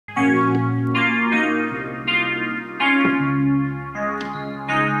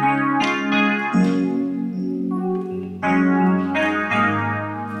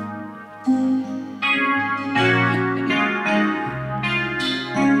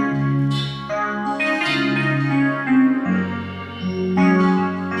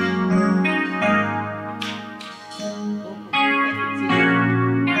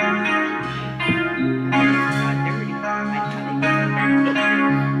Got dirty. I know how they get so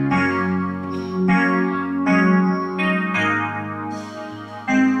dirty.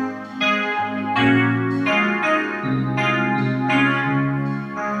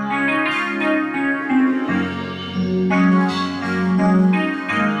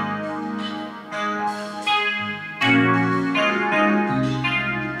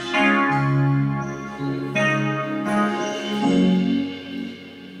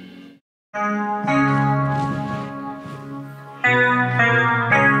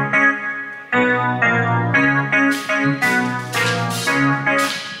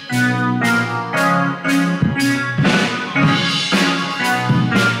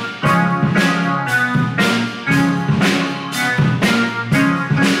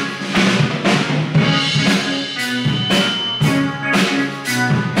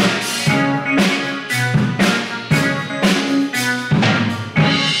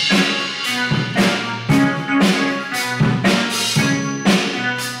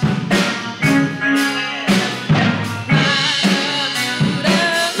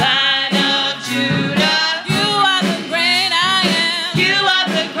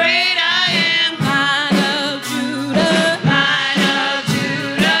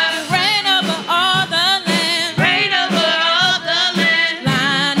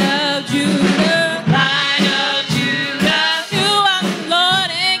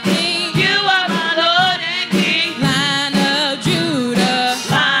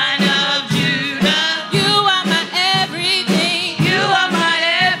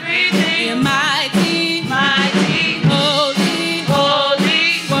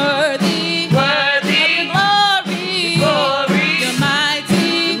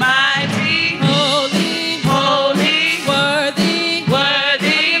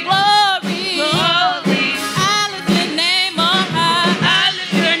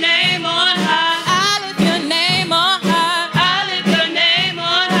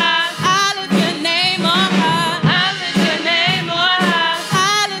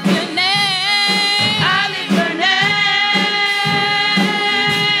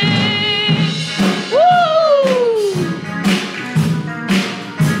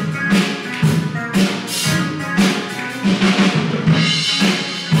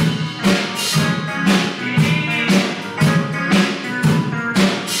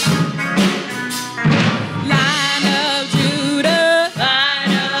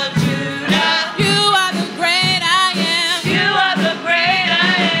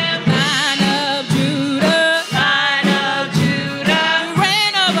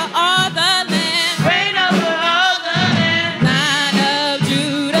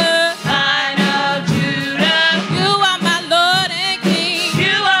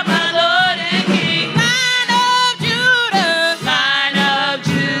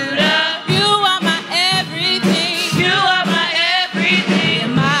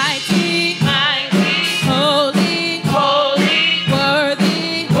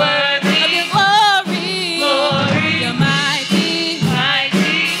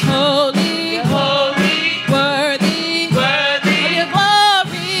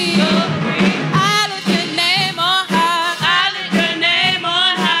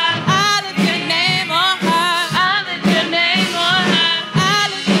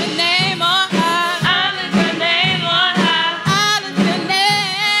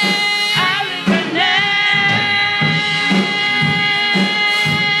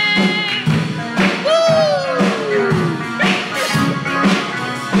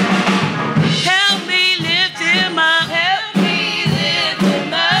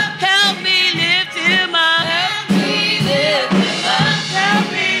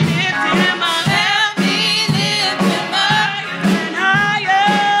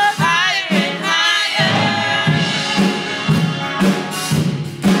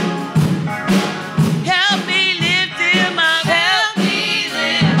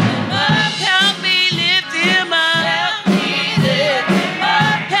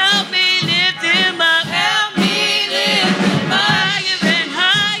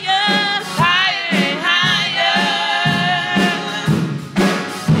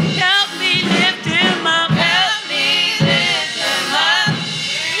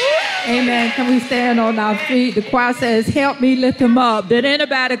 stand on our feet. The choir says, help me lift him up. Did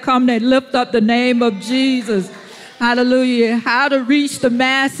anybody come and lift up the name of Jesus? Hallelujah. How to reach the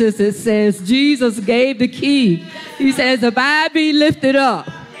masses, it says. Jesus gave the key. He says, if I be lifted up,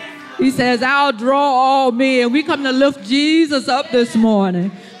 he says, I'll draw all men. We come to lift Jesus up this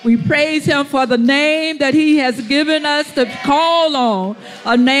morning. We praise him for the name that he has given us to call on,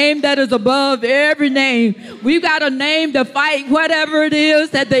 a name that is above every name. We've got a name to fight whatever it is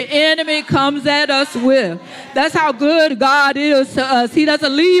that the enemy comes at us with. That's how good God is to us. He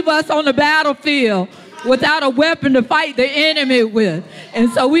doesn't leave us on the battlefield without a weapon to fight the enemy with. And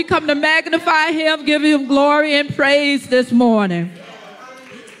so we come to magnify him, give him glory and praise this morning.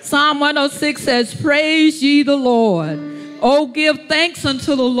 Psalm 106 says, praise ye the Lord. Oh, give thanks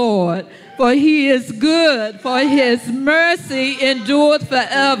unto the Lord, for he is good, for his mercy endureth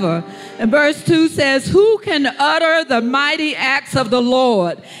forever. And verse 2 says, who can utter the mighty acts of the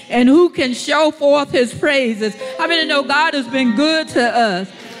Lord, and who can show forth his praises? How many know God has been good to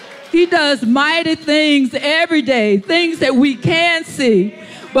us? He does mighty things every day, things that we can see.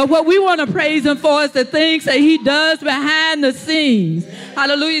 But what we want to praise him for is the things that he does behind the scenes.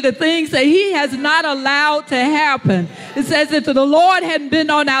 Hallelujah. The things that he has not allowed to happen. It says if the Lord hadn't been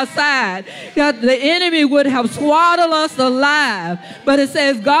on our side, the enemy would have swallowed us alive. But it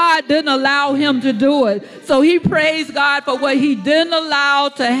says God didn't allow him to do it. So he praised God for what he didn't allow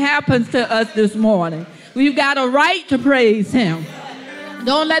to happen to us this morning. We've got a right to praise him.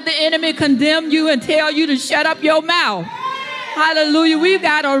 Don't let the enemy condemn you and tell you to shut up your mouth. Hallelujah. We've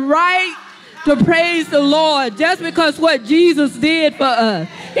got a right to praise the Lord just because what Jesus did for us.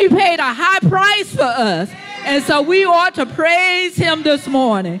 He paid a high price for us. And so we ought to praise him this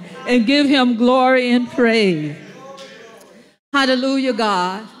morning and give him glory and praise. Hallelujah,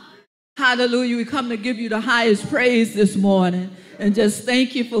 God. Hallelujah. We come to give you the highest praise this morning and just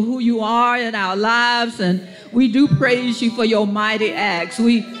thank you for who you are in our lives. And we do praise you for your mighty acts.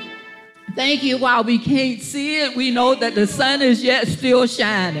 We thank you while we can't see it. We know that the sun is yet still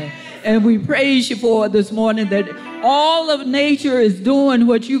shining. And we praise you for it this morning that all of nature is doing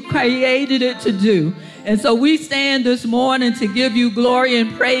what you created it to do. And so we stand this morning to give you glory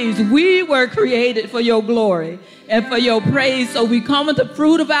and praise. We were created for your glory and for your praise. So we come with the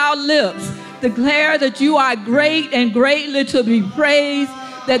fruit of our lips, declare that you are great and greatly to be praised,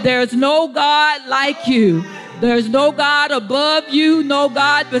 that there's no God like you. There's no God above you, no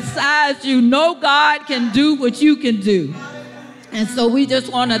God besides you. No God can do what you can do. And so we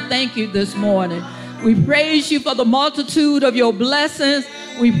just want to thank you this morning. We praise you for the multitude of your blessings.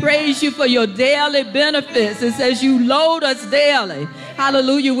 We praise you for your daily benefits. It says you load us daily,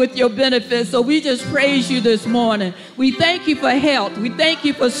 hallelujah, with your benefits. So we just praise you this morning. We thank you for health. We thank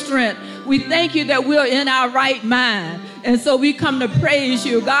you for strength. We thank you that we're in our right mind. And so we come to praise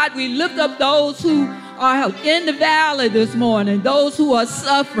you. God, we lift up those who are in the valley this morning, those who are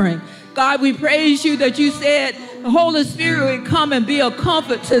suffering. God, we praise you that you said the Holy Spirit would come and be a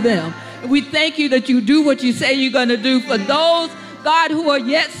comfort to them. We thank you that you do what you say you're going to do for those, God, who are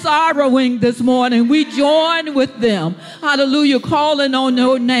yet sorrowing this morning. We join with them, hallelujah, calling on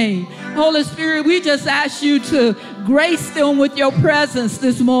your name. Holy Spirit, we just ask you to grace them with your presence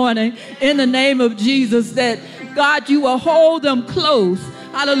this morning in the name of Jesus, that, God, you will hold them close.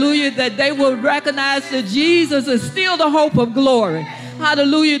 Hallelujah, that they will recognize that Jesus is still the hope of glory.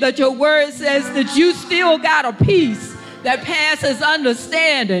 Hallelujah, that your word says that you still got a peace that passes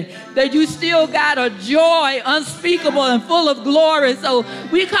understanding, that you still got a joy unspeakable and full of glory. So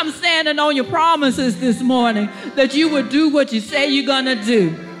we come standing on your promises this morning that you would do what you say you're going to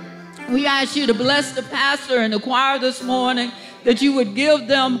do. We ask you to bless the pastor and the choir this morning, that you would give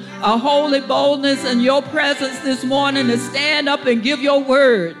them a holy boldness in your presence this morning to stand up and give your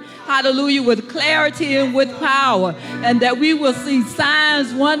word. Hallelujah, with clarity and with power. And that we will see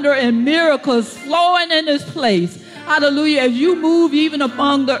signs, wonder, and miracles flowing in this place. Hallelujah, as you move even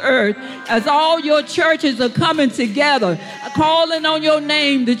among the earth, as all your churches are coming together, calling on your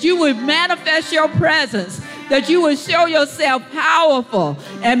name, that you would manifest your presence, that you would show yourself powerful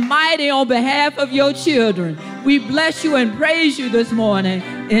and mighty on behalf of your children. We bless you and praise you this morning.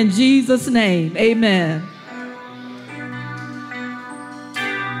 In Jesus' name, amen.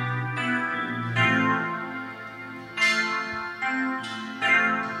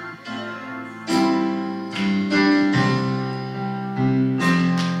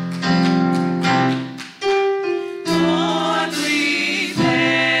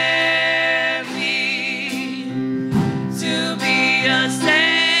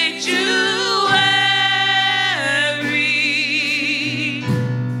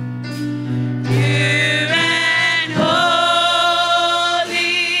 Here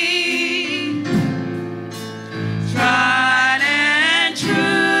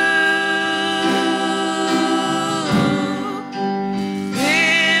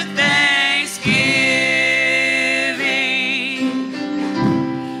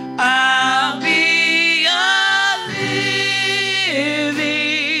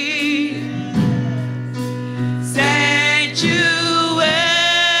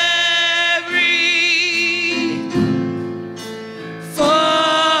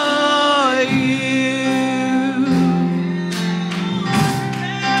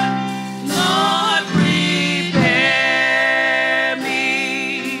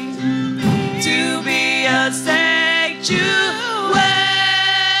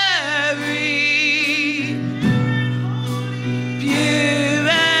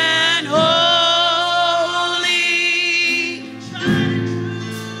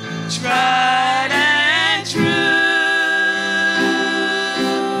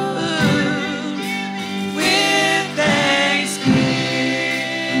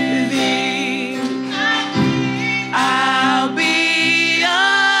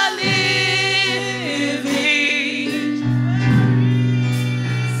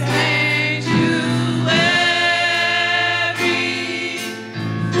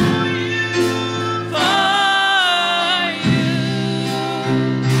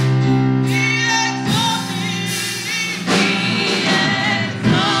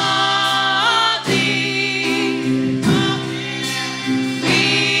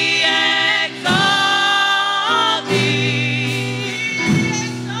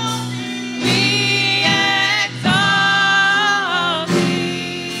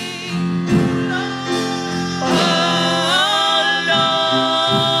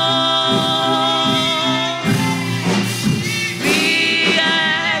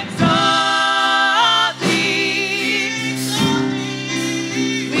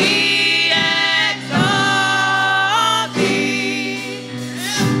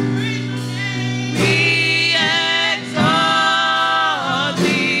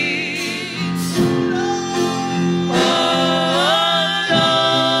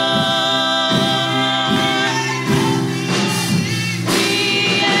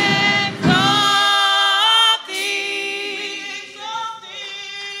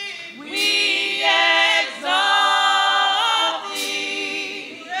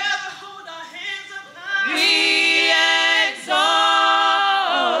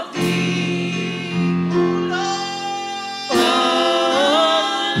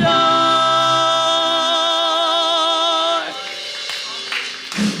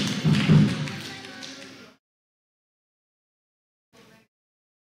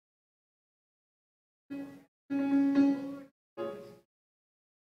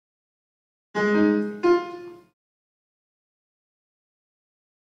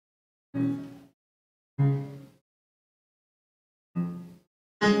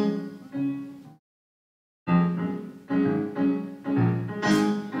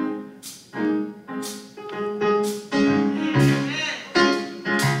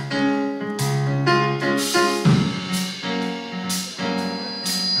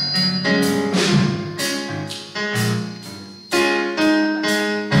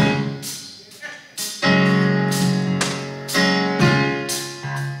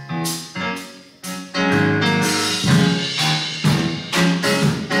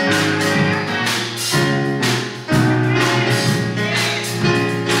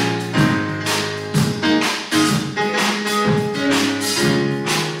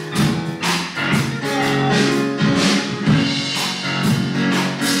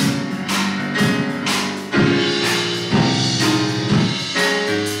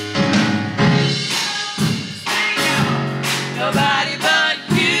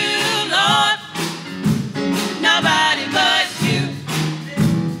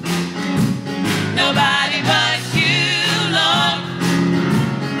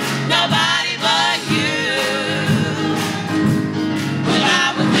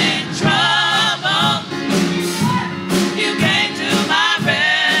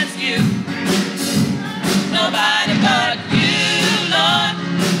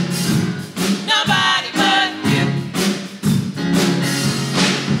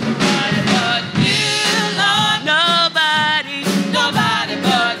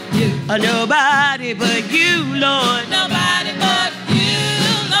Nobody but you, Lord. Nobody but you,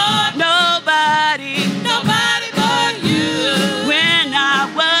 Lord. Nobody. Nobody but you. When I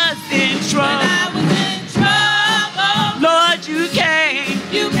was in trouble. When I was in trouble. Lord, you came.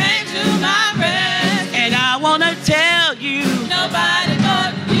 You came to my rescue. And I want to tell you. Nobody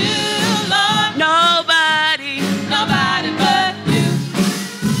but you, Lord. Nobody. Nobody but you.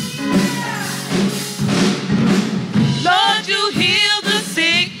 Lord, you heal the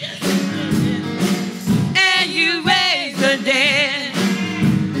sick. You raised the dead.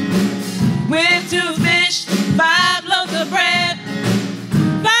 With 2 fish, 5 loaves of bread,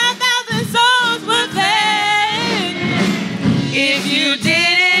 5,000 souls were fed. If you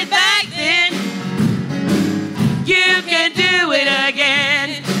did it back then, you can do it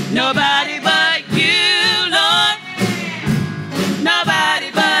again. Nobody but you, Lord.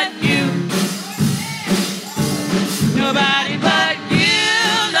 Nobody but you. Nobody but you,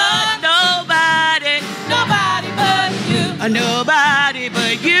 Lord. Nobody. Nobody but you. Nobody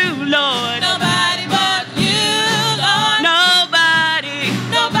but you, Lord. Nobody but you, Lord. Nobody.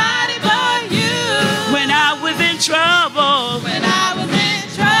 Nobody but you. When I was in trouble. When I was in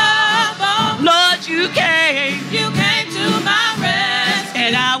trouble. Lord, you came. You came to my rescue.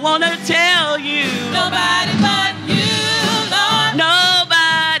 And I want to tell you. Nobody but you, Lord.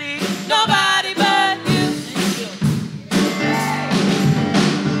 Nobody. Nobody but you.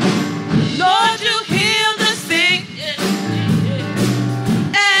 Lord, you heal the sick.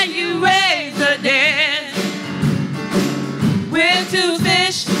 And you raise the dead. With 2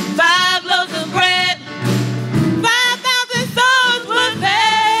 fish, 5 loaves of bread, 5,000 souls were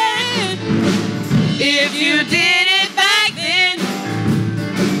fed. If you did it back then,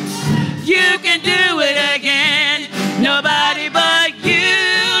 you can do it again. Nobody but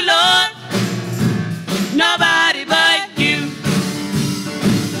you, Lord. Nobody but you.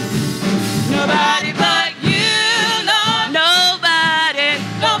 Nobody but you, Lord. Nobody.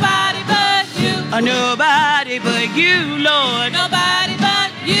 Nobody but you. Nobody but you, Lord. Nobody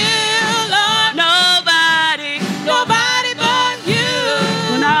but you, Lord. Nobody. Nobody but you.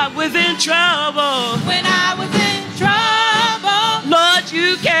 When I was in trouble. When I was in trouble. Lord,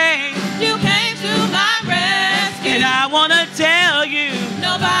 you came. You came to my rescue. And I want to tell you.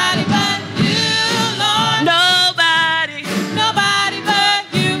 Nobody but you, Lord. Nobody. Nobody but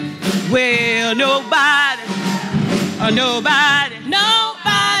you. Well, nobody. Nobody.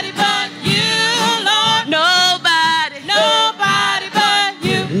 Nobody but you, Lord. Nobody. Nobody but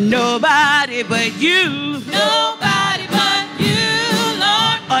you. Nobody but you. Nobody but you,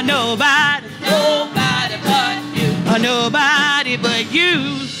 Lord. Nobody. Nobody but you. Nobody but you.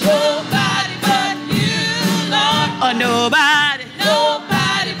 Nobody but you, Lord. Nobody.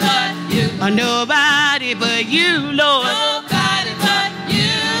 Nobody but you. Nobody but you, Lord. Nobody but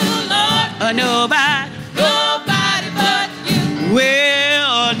you, Lord. Nobody. Nobody but you.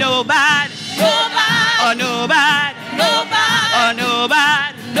 Well, nobody. Nobody. Nobody. Nobody.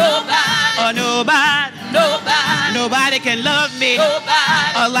 Nobody. Nobody. Nobody. Nobody. Nobody can love me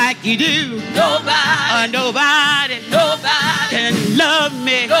Nobody. like you do. Nobody. Nobody Nobody. can love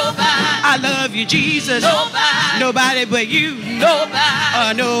me. Nobody. I love you, Jesus. Nobody. Nobody but you.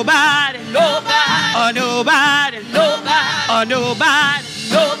 Nobody. Nobody. Nobody. Nobody. Nobody. Nobody.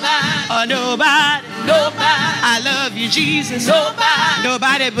 Nobody. Nobody. Nobody. I love you, Jesus. Nobody.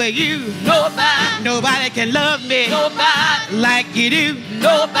 Nobody but you. Nobody. Nobody can love me Nobody. like you do.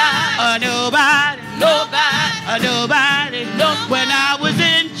 Nobody. Nobody. Nobody. Nobody. Nobody. When I was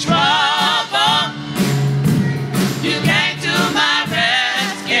in trouble, You came to my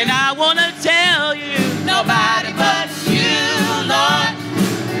rescue. and I want to tell you, Nobody but you, Lord.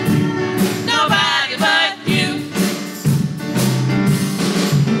 Nobody but you.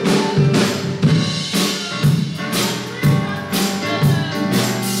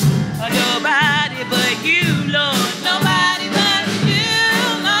 nobody but you, Lord. Nobody but you,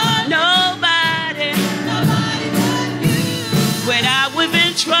 Lord. Nobody. Nobody but you. When I was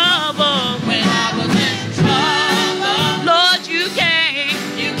in trouble, When I was in trouble, Lord, you came,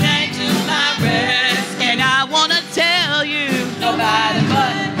 you came to my rescue. and I want to tell you, Nobody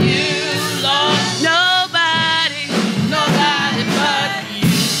but you, Lord. nobody. Nobody but you.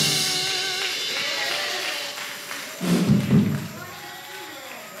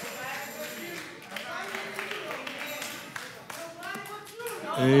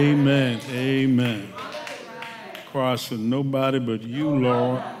 Amen. Amen. Choir said, nobody but you,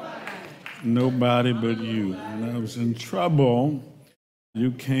 Lord. Nobody but you. When I was in trouble,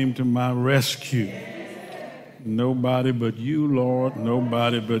 you came to my rescue. Nobody but you, Lord.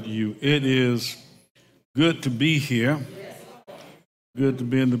 Nobody but you. It is good to be here. Good to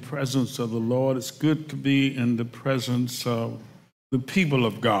be in the presence of the Lord. It's good to be in the presence of the people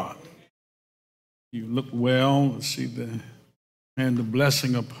of God. You look well, see the hand of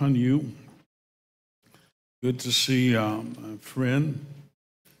blessing upon you. Good to see my friend,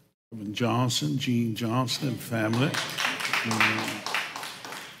 Kevin Johnson, Gene Johnson, and family.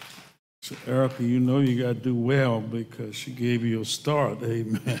 So, Erica, you know you got to do well because she gave you a start.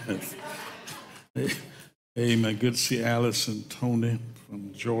 Amen. Amen. Good to see Alice and Tony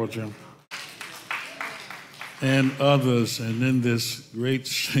from Georgia and others. And in this great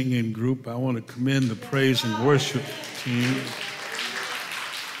singing group, I want to commend the praise and worship team.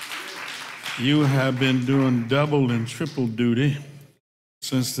 You have been doing double and triple duty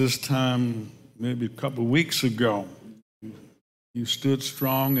since this time, maybe a couple of weeks ago. You stood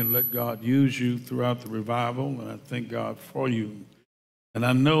strong and let God use you throughout the revival, and I thank God for you. And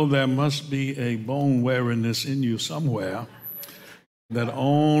I know there must be a bone weariness in you somewhere that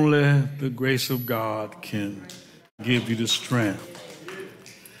only the grace of God can give you the strength.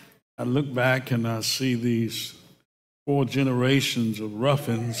 I look back and I see these 4 generations of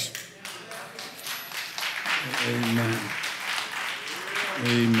ruffians. Amen.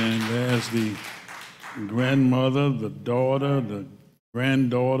 Amen. There's the grandmother, the daughter, the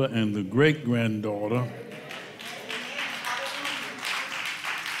granddaughter, and the great-granddaughter.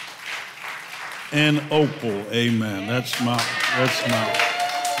 And Opal, amen. That's my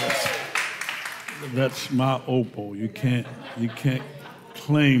Opal. You can't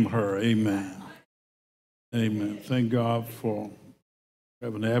claim her, amen. Amen. Thank God for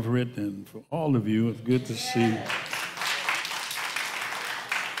Reverend Everett and for all of you. It's good to see.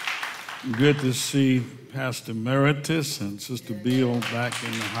 Good to see Pastor Emeritus and Sister Beal back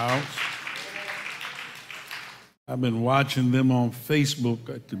in the house. I've been watching them on Facebook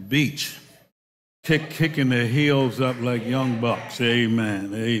at the beach, kicking their heels up like young bucks.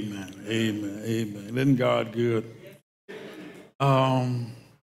 Amen, amen, amen, amen. Isn't God good?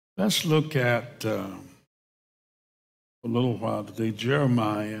 Let's look at, a little while today,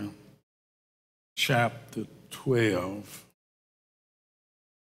 Jeremiah chapter 12.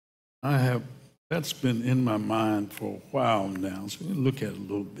 That's been in my mind for a while now, so we'll look at it a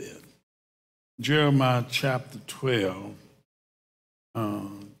little bit. Jeremiah chapter 12,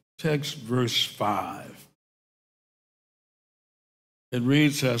 text verse 5. It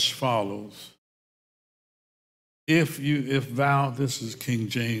reads as follows. If thou, this is King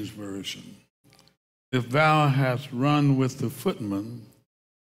James Version, if thou hast run with the footmen,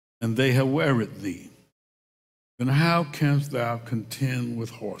 and they have wearied thee, then how canst thou contend with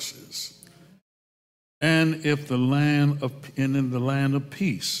horses? And if in the land of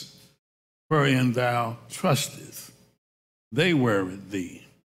peace, wherein thou trustest, they wearied thee,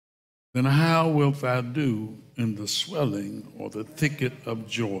 then how wilt thou do in the swelling or the thicket of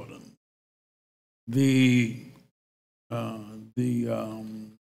Jordan? The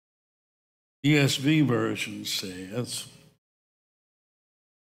ESV version says,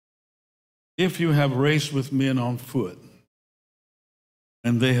 if you have raced with men on foot,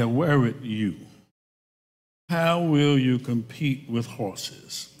 and they have wearied you, how will you compete with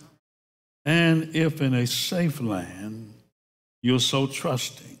horses? And if in a safe land you're so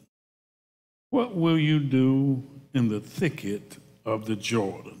trusting, what will you do in the thicket of the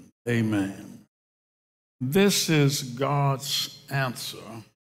Jordan? Amen. This is God's answer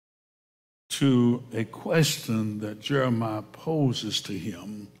to a question that Jeremiah poses to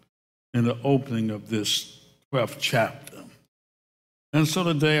him in the opening of this 12th chapter. And so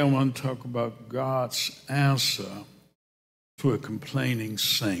today I want to talk about God's answer to a complaining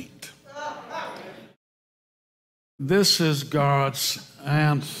saint. This is God's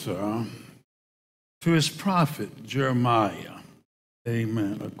answer to his prophet Jeremiah.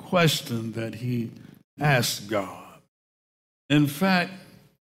 Amen. A question that he asked God. In fact,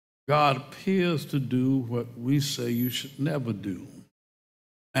 God appears to do what we say you should never do.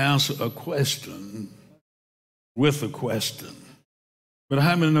 Answer a question with a question. But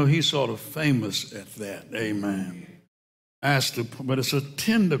how many know he's sort of famous at that? Amen. But it's a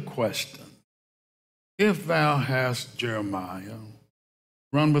tender question. If thou hast, Jeremiah,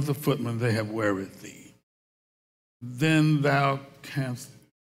 run with the footmen, they have wearied thee, then how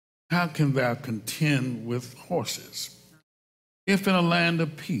can thou contend with horses? If in a land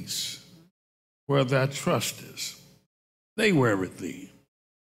of peace, where thou trustest, they wearied thee,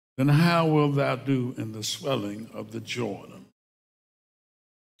 then how wilt thou do in the swelling of the Jordan?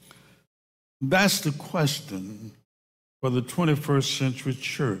 That's the question for the 21st century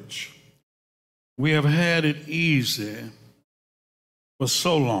church. We have had it easy for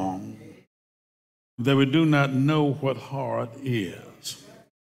so long that we do not know what hard is.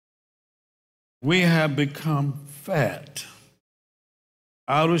 We have become fat,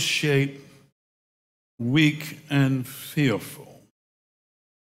 out of shape, weak, and fearful.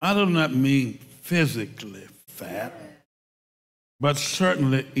 I do not mean physically fat, but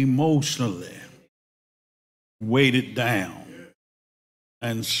certainly emotionally weighted down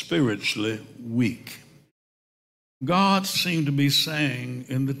and spiritually weak. God seemed to be saying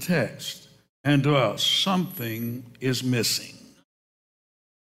in the text and to us, something is missing.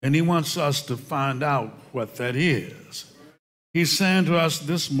 And he wants us to find out what that is. He's saying to us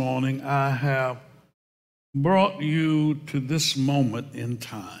this morning, I have brought you to this moment in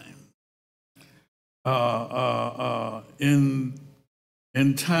time.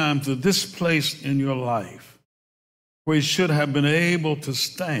 In time to this place in your life where you should have been able to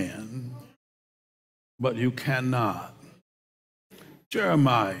stand, but you cannot.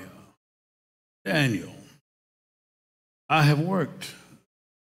 Jeremiah, Daniel, I have worked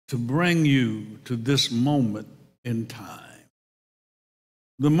to bring you to this moment in time,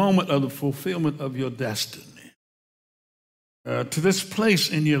 the moment of the fulfillment of your destiny, to this place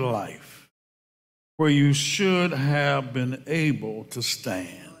in your life where you should have been able to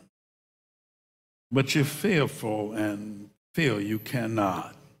stand, but you're fearful and feel you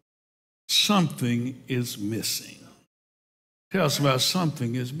cannot. Something is missing. Tell us about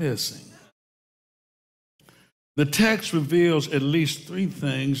something is missing. The text reveals at least three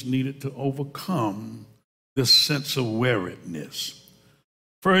things needed to overcome this sense of weariness.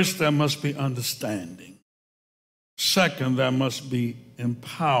 First, there must be understanding. Second, there must be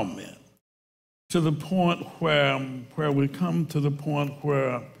empowerment, to the point where we come to the point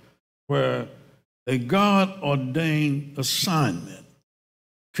where a God-ordained assignment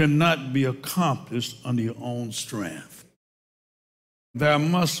cannot be accomplished under your own strength. There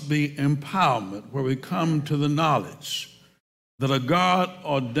must be empowerment, where we come to the knowledge that a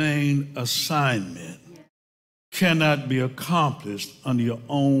God-ordained assignment cannot be accomplished under your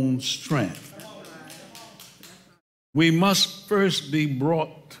own strength. We must first be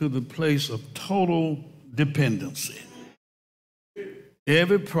brought to the place of total dependency.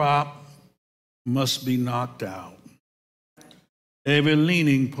 Every prop must be knocked out. Every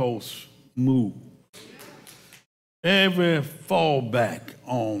leaning post moved. Every fallback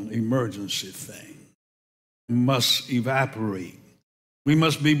on emergency thing must evaporate. We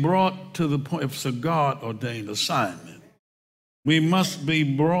must be brought to the point, if it's a God-ordained assignment, we must be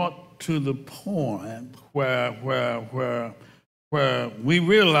brought to the point where we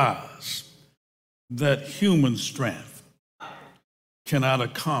realize that human strength cannot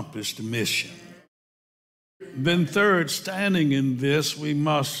accomplish the mission. Then third, standing in this, we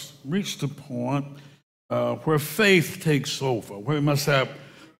must reach the point where faith takes over, where we must have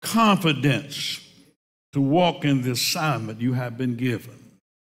confidence to walk in the assignment you have been given.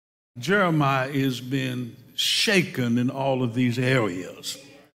 Jeremiah is being shaken in all of these areas.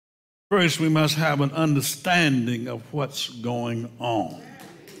 First, we must have an understanding of what's going on.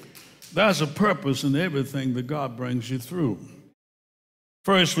 There's a purpose in everything that God brings you through.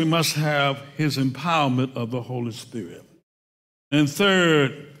 First, we must have his empowerment of the Holy Spirit. And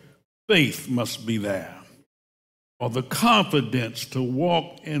third, faith must be there, or the confidence to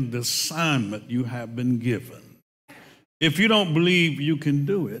walk in the assignment you have been given. If you don't believe you can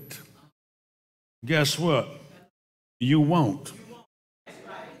do it, guess what? You won't.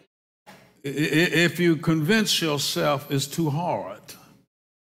 If you convince yourself it's too hard,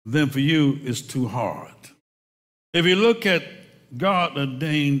 then for you it's too hard. If you look at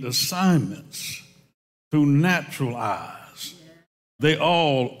God-ordained assignments through natural eyes, they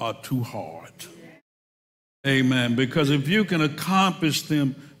all are too hard. Amen. Because if you can accomplish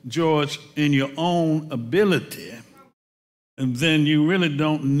them, George, in your own ability, and then you really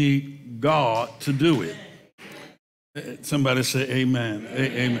don't need God to do it. Somebody say amen,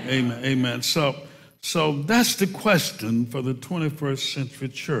 amen, amen, amen. So that's the question for the 21st century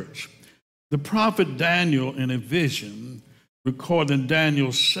church. The prophet Daniel, in a vision recorded in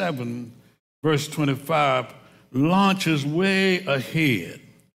Daniel 7, verse 25, launches way ahead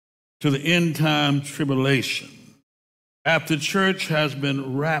to the end time tribulation after the church has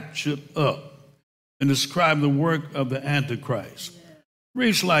been raptured up, and describe the work of the Antichrist.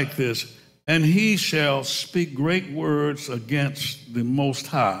 Reads like this: and he shall speak great words against the Most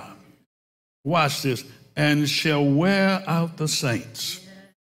High. Watch this. And shall wear out the saints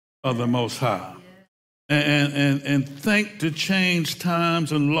of the Most High. And think to change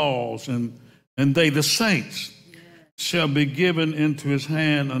times and laws, and they, the saints, shall be given into his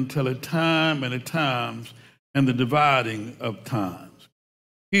hand until a time and a times and the dividing of times.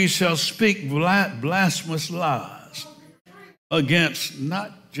 He shall speak blasphemous lies against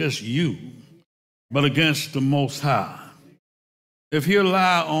not just you, but against the Most High. If you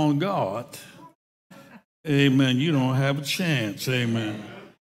lie on God, amen, you don't have a chance, amen.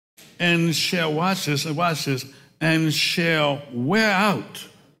 And shall, watch this, and shall wear out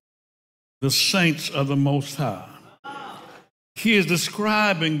the saints of the Most High. He is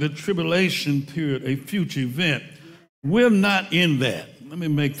describing the tribulation period, a future event. We're not in that. Let me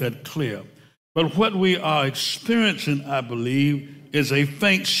make that clear. But what we are experiencing, I believe, is a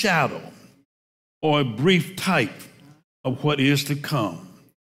faint shadow or a brief type of what is to come.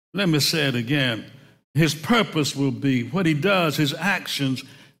 Let me say it again. His purpose will be what he does, his actions,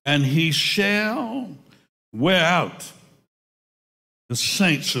 and he shall wear out the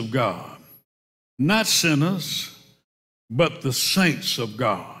saints of God. Not sinners, but the saints of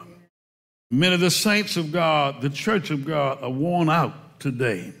God. Many of the saints of God, the church of God, are worn out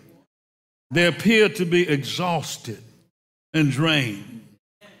today. They appear to be exhausted and drained.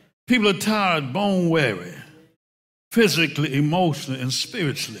 People are tired, bone weary, physically, emotionally, and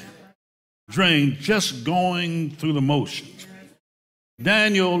spiritually drained, just going through the motions.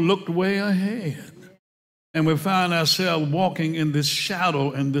 Daniel looked way ahead, and we find ourselves walking in this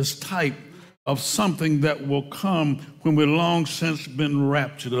shadow and this type of something that will come when we're long since been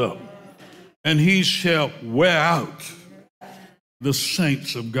raptured up. And he shall wear out the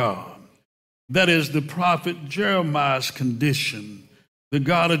saints of God. That is the prophet Jeremiah's condition that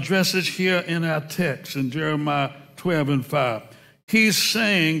God addresses here in our text in Jeremiah 12 and 5. He's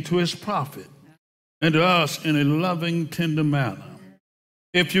saying to his prophet and to us in a loving, tender manner,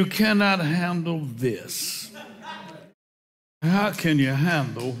 if you cannot handle this, how can you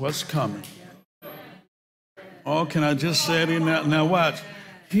handle what's coming? Or can I just say it in that? Now watch.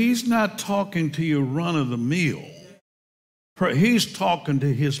 He's not talking to you run-of-the-mill. He's talking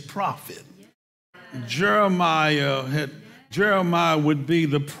to his prophet. Jeremiah would be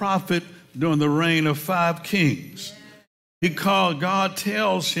the prophet during the reign of 5 kings. God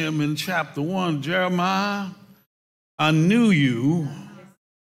tells him in chapter 1, Jeremiah, I knew you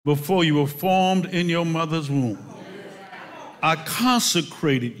before you were formed in your mother's womb. I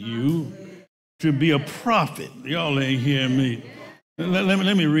consecrated you to be a prophet. Y'all ain't hearing me.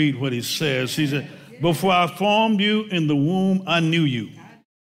 Let me read what he says. He said, before I formed you in the womb, I knew you.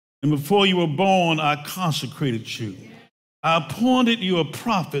 And before you were born, I consecrated you. I appointed you a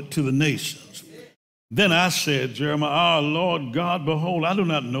prophet to the nations. Then I said, Jeremiah, Lord God, behold, I do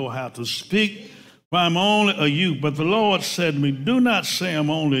not know how to speak, for I'm only a youth. But the Lord said to me, do not say I'm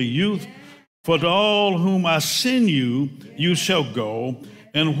only a youth, for to all whom I send you, you shall go,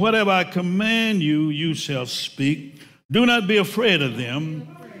 and whatever I command you, you shall speak. Do not be afraid of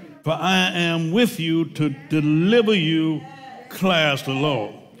them, for I am with you to deliver you, declares the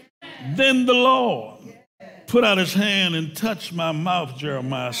Lord. Then the Lord put out his hand and touched my mouth,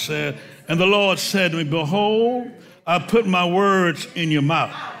 Jeremiah said, and the Lord said to me, behold, I put my words in your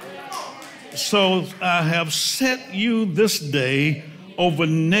mouth. So I have set you this day over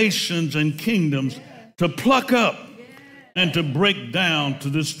nations and kingdoms to pluck up and to break down, to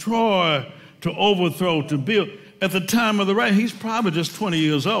destroy, to overthrow, to build. At the time of the right, he's probably just 20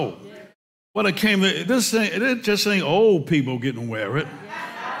 years old. What it came to, this thing, it just ain't old people getting wear it.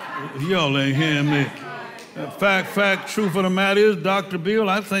 Y'all ain't hearing me. Truth of the matter is, Dr. Bill,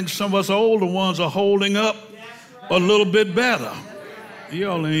 I think some of us older ones are holding up a little bit better.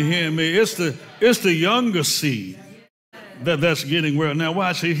 Y'all ain't hearing me. It's the younger seed that's getting well. Now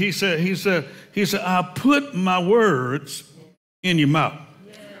watch. He said, I put my words in your mouth.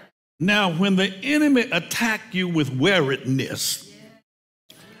 Now, when the enemy attack you with weariness,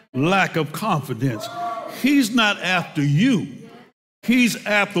 lack of confidence, he's not after you. He's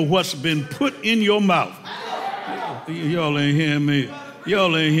after what's been put in your mouth. Y'all ain't hearing me.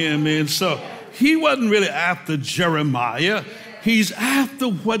 Y'all ain't hearing me. And so he wasn't really after Jeremiah. He's after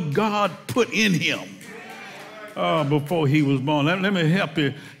what God put in him before he was born. Let me help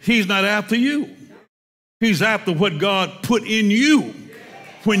you. He's not after you. He's after what God put in you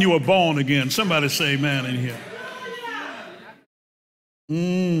when you were born again. Somebody say amen in here.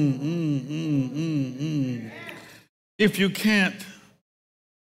 If you can't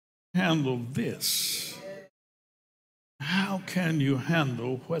handle this, how can you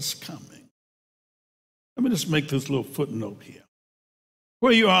handle what's coming? Let me just make this little footnote here.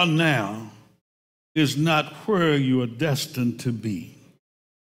 Where you are now is not where you are destined to be.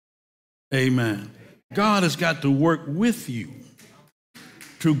 Amen. God has got to work with you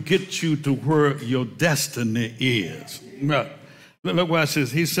to get you to where your destiny is. Look what it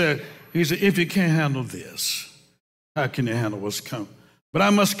says. He said, if you can't handle this, how can you handle what's coming? But I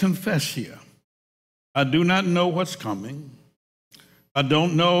must confess here, I do not know what's coming. I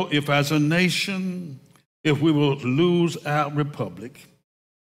don't know if as a nation, if we will lose our republic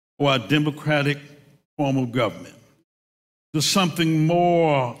or our democratic form of government to something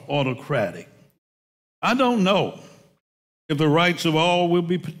more autocratic. I don't know if the rights of all will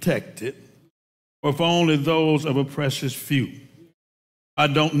be protected or if only those of a precious few. I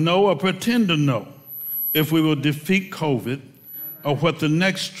don't know or pretend to know if we will defeat COVID or what the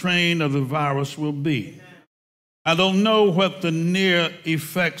next strain of the virus will be. I don't know what the near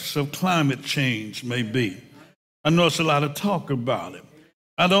effects of climate change may be. I know it's a lot of talk about it.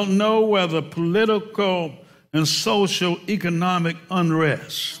 I don't know whether political and social economic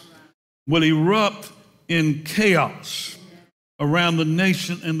unrest will erupt in chaos around the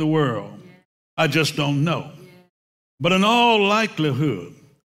nation and the world. I just don't know. But in all likelihood,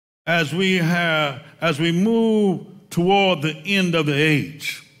 as we move toward the end of the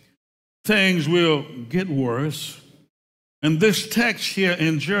age, things will get worse. And this text here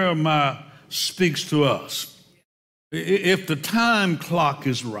in Jeremiah speaks to us. If the time clock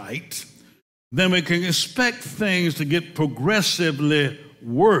is right, then we can expect things to get progressively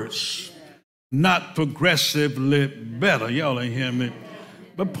worse, not progressively better. Y'all ain't hearing me.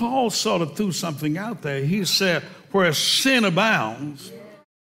 But Paul sort of threw something out there. He said, where sin abounds,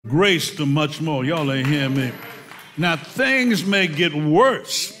 grace to much more. Y'all ain't hearing me. Now, things may get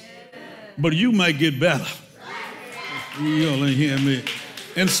worse, but you might get better. Y'all ain't hearing me.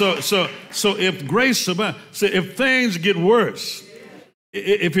 And so if grace abounds, so if things get worse,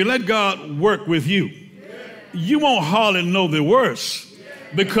 if you let God work with you, you won't hardly know the worst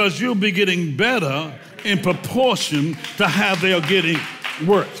because you'll be getting better in proportion to how they're getting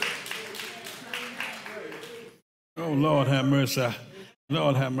worse. Oh, Lord have mercy.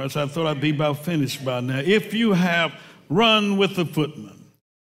 Lord have mercy. I thought I'd be about finished by now. If you have run with the footmen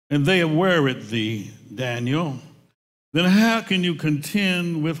and they have wearied thee, Daniel, then how can you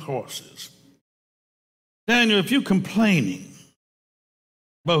contend with horses? Daniel, if you're complaining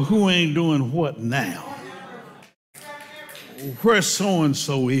about who ain't doing what now, where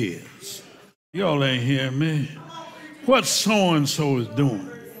so-and-so is, y'all ain't hearing me. What so-and-so is doing?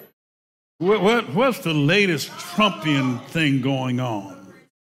 What's the latest Trumpian thing going on?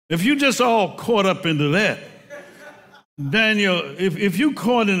 If you just all caught up into that, Daniel, if you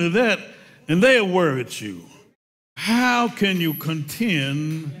caught into that and they worried you, how can you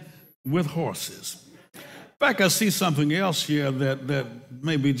contend with horses? In fact, I see something else here that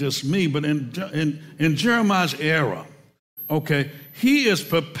may be just me, but in Jeremiah's era, okay, he is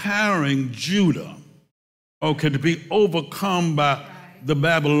preparing Judah, okay, to be overcome by the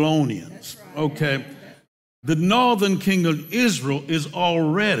Babylonians, okay. The northern kingdom, Israel, is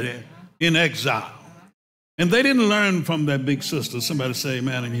already in exile. And they didn't learn from their big sister. Somebody say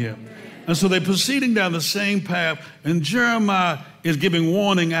amen in here. And so they're proceeding down the same path, and Jeremiah is giving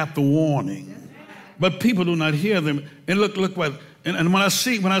warning after warning. But people do not hear them. And look what, and when I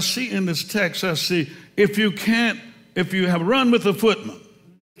see in this text, I see, if you have run with the footmen,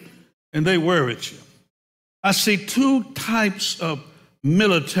 and they worried you, I see two types of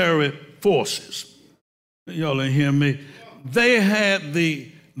military forces. Y'all ain't hearing me. They had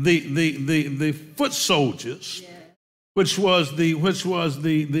the the foot soldiers, which was the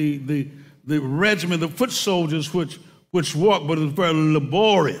regiment, the foot soldiers which walked, but it was very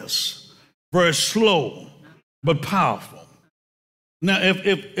laborious, very slow, but powerful. Now,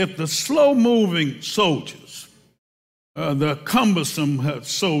 if the slow-moving soldiers, the cumbersome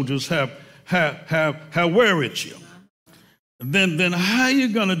soldiers have wearied you, then how are you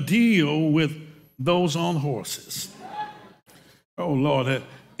going to deal with those on horses? Oh, Lord,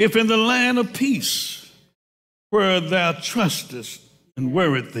 if in the land of peace, where thou trustest and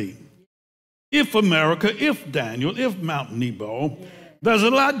wearied thee, if America, if Daniel, if Mount Nebo, there's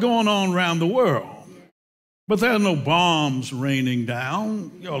a lot going on around the world, but there are no bombs raining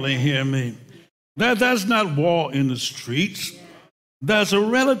down. Y'all ain't hear me. There's not war in the streets. There's a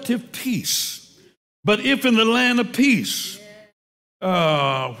relative peace. But if in the land of peace,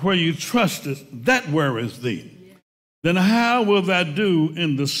 where you trustest, that weareth thee, then how will thou do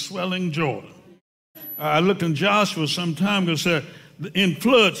in the swelling Jordan? I looked in Joshua some time ago and said, in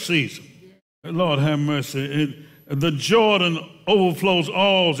flood season, Lord have mercy, the Jordan overflows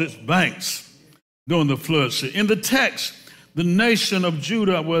all its banks during the flood season. In the text, the nation of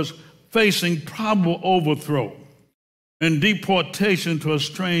Judah was facing probable overthrow and deportation to a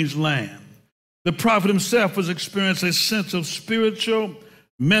strange land. The prophet himself was experiencing a sense of spiritual,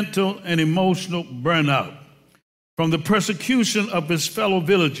 mental, and emotional burnout from the persecution of his fellow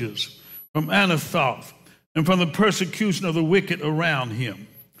villagers, from Anathoth, and from the persecution of the wicked around him.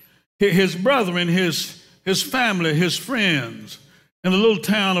 His brethren, his family, his friends in the little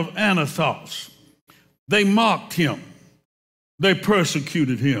town of Anathoth, they mocked him. They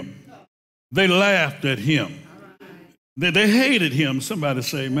persecuted him. They laughed at him. They hated him. Somebody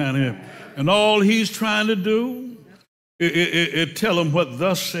say, man, and all he's trying to do is tell him what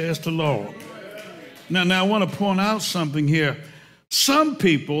thus says the Lord. Now I want to point out something here. Some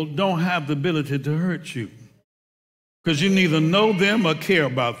people don't have the ability to hurt you because you neither know them or care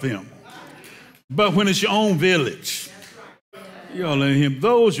about them. But when it's your own village, y'all and him,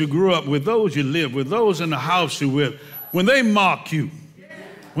 those you grew up with, those you live with, those in the house you're with, when they mock you,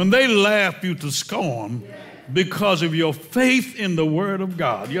 when they laugh you to scorn because of your faith in the word of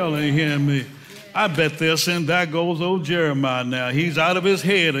God, y'all ain't hearing me. I bet they're saying, there goes old Jeremiah now. He's out of his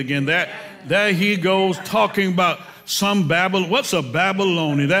head again. There he goes talking about some Babylon. What's a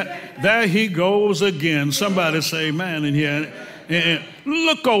Babylonian? There he goes again. Somebody say amen in here. And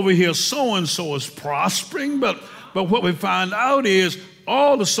look over here, so-and-so is prospering, but what we find out is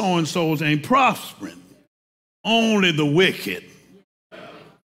all the so-and-sos ain't prospering. Only the wicked.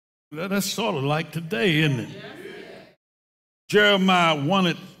 That's sort of like today, isn't it? Jeremiah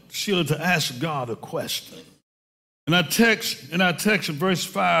wanted Sheila to ask God a question. In our text, verse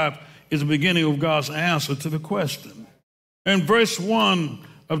 5 is the beginning of God's answer to the question. In verse 1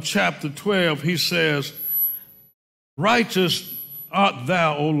 of chapter 12, he says, righteous art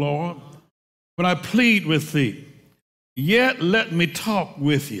thou, O Lord, when I plead with thee. Yet let me talk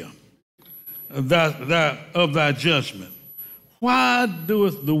with you of thy judgment. Why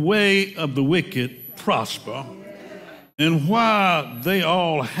doeth the way of the wicked prosper, and why are they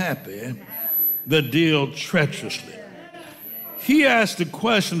all happy that deal treacherously? He asked the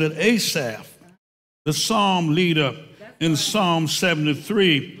question that Asaph, the psalm leader in Psalm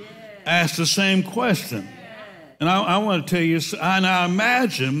 73, asked the same question. And I want to tell you, and I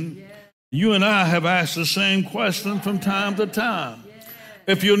imagine you and I have asked the same question from time to time.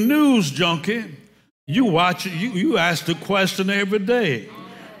 If you're a news junkie, you watch it, you ask the question every day.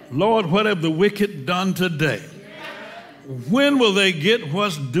 Lord, what have the wicked done today? When will they get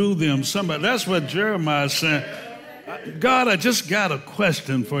what's due them? Somebody, that's what Jeremiah is saying. God, I just got a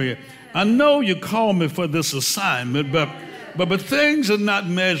question for you. I know you called me for this assignment, but things are not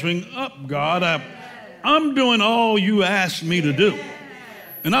measuring up, God. I'm doing all you asked me to do,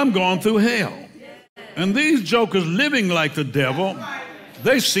 and I'm going through hell. And these jokers living like the devil,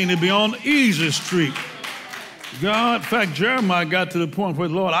 they seem to be on easy street. God, in fact, Jeremiah got to the point where,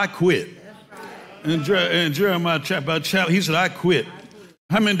 Lord, I quit. In Jeremiah chapter, he said, I quit.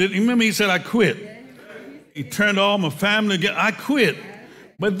 How many did you remember? He said, I quit. He turned all my family again. I quit.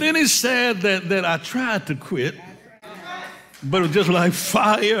 But then he said that I tried to quit, but it was just like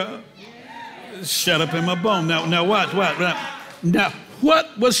fire shut up in my bone. Now watch. Now,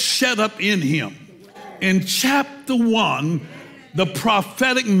 what was shut up in him? In chapter 1, the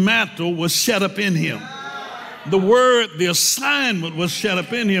prophetic mantle was shut up in him. The word, the assignment was shut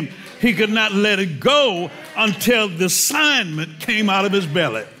up in him. He could not let it go until the assignment came out of his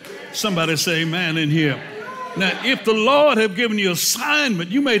belly. Somebody say amen in here. Now, if the Lord have given you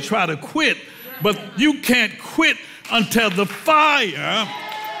assignment, you may try to quit, but you can't quit until the fire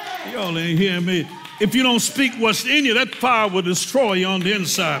Y'all ain't hearing me. If you don't speak what's in you, that fire will destroy you on the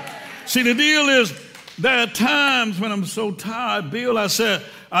inside. See, the deal is, there are times when I'm so tired, Bill, I said,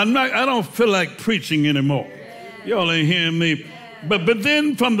 I don't feel like preaching anymore. Y'all ain't hearing me. But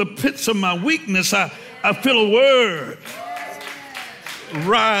then from the pits of my weakness, I feel a word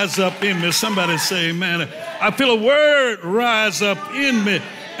rise up in me. Somebody say amen. I feel a word rise up in me.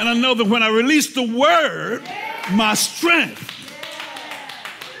 And I know that when I release the word, my strength,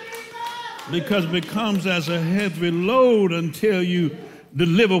 because it becomes as a heavy load until you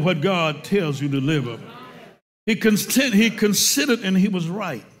deliver what God tells you to deliver. He considered, and he was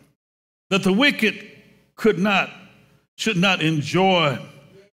right, that the wicked should not enjoy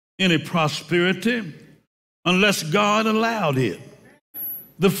any prosperity unless God allowed it.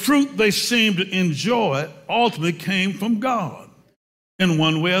 The fruit they seemed to enjoy ultimately came from God in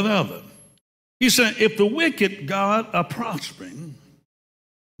one way or the other. He said, if the wicked, God, are prospering,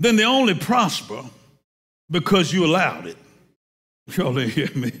 then they only prosper because you allowed it. Y'all didn't hear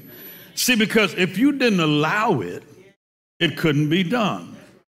me. See, because if you didn't allow it, it couldn't be done.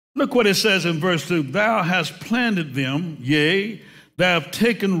 Look what it says in verse 2. Thou hast planted them, yea, thou have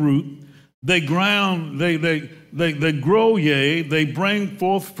taken root. They grow, yea, they bring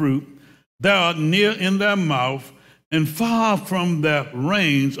forth fruit. Thou art near in their mouth, and far from their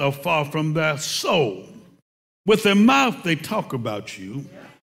reins, or far from their soul. With their mouth they talk about you,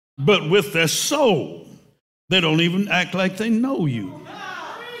 but with their soul they don't even act like they know you.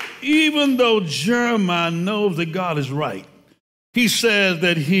 Even though Jeremiah knows that God is right, he says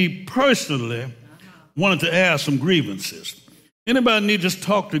that he personally wanted to air some grievances. Anybody need to just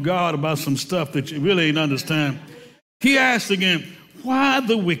talk to God about some stuff that you really ain't understand? He asked again, why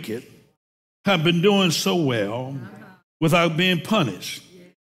the wicked have been doing so well without being punished?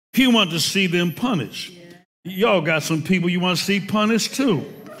 He wanted to see them punished. Y'all got some people you want to see punished too.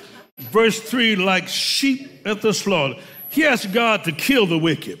 Verse 3, like sheep at the slaughter. He asked God to kill the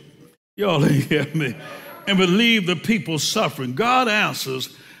wicked. Y'all ain't hear me. And relieve the people suffering. God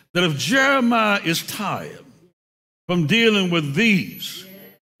answers that if Jeremiah is tired from dealing with these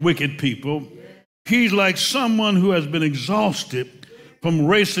wicked people, he's like someone who has been exhausted from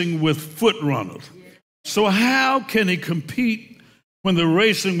racing with foot runners. So how can he compete when they're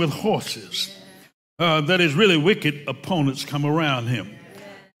racing with horses? That is really wicked opponents come around him.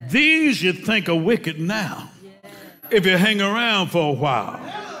 These you think are wicked now. If you hang around for a while,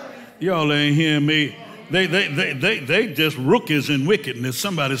 y'all ain't hearing me. They just rookies in wickedness.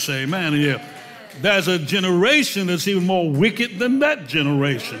 Somebody say, man, yeah. There's a generation that's even more wicked than that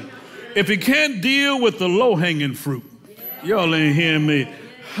generation. If you can't deal with the low-hanging fruit, y'all ain't hearing me,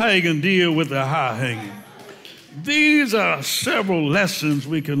 how you can deal with the high-hanging? These are several lessons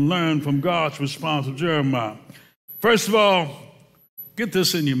we can learn from God's response to Jeremiah. First of all, get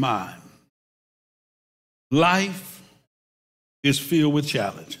this in your mind. Life is filled with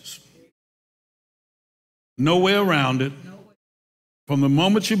challenges. No way around it. From the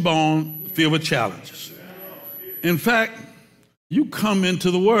moment you're born, filled with challenges. In fact, you come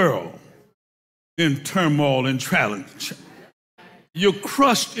into the world in turmoil and challenge. You're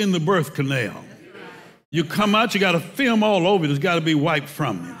crushed in the birth canal. You come out, you got a film all over you that's got to be wiped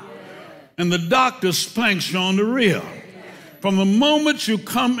from you. And the doctor spanks you on the rear. From the moment you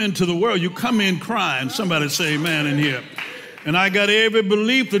come into the world, you come in crying. Somebody say amen in here. And I got every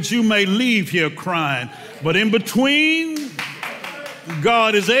belief that you may leave here crying. But in between,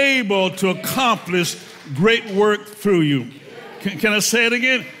 God is able to accomplish great work through you. Can I say it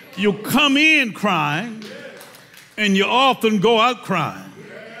again? You come in crying, and you often go out crying.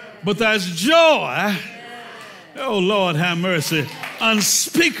 But there's joy. Oh, Lord, have mercy.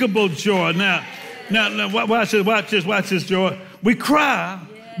 Unspeakable joy. Now, watch this, joy. We cry,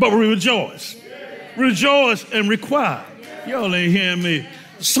 but we rejoice. Rejoice and require. Y'all ain't hearing me.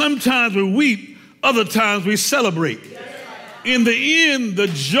 Sometimes we weep, other times we celebrate. In the end, the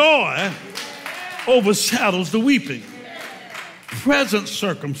joy overshadows the weeping. Present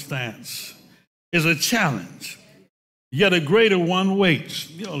circumstance is a challenge, yet a greater one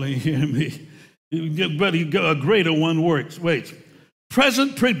waits. Y'all ain't hearing me. But a greater one waits.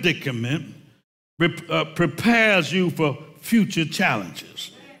 Present predicament prepares you for future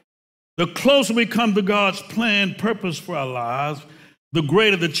challenges. The closer we come to God's planned purpose for our lives, the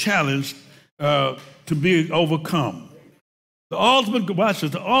greater the challenge to be overcome. The ultimate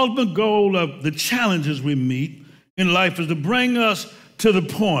goal of the challenges we meet in life is to bring us to the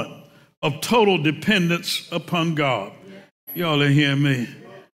point of total dependence upon God. Y'all are hearing me.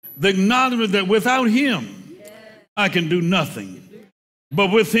 The acknowledgement that without him, I can do nothing.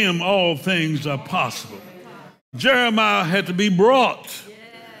 But with him, all things are possible. Jeremiah had to be brought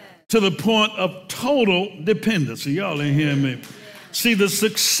to the point of total dependency. Y'all ain't hearing me. See, the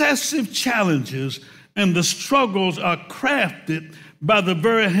successive challenges and the struggles are crafted by the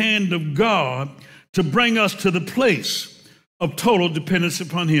very hand of God to bring us to the place of total dependence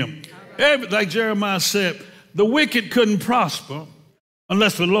upon him. Like Jeremiah said, the wicked couldn't prosper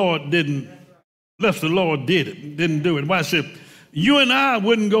unless the Lord did it, didn't do it. Why I said, you and I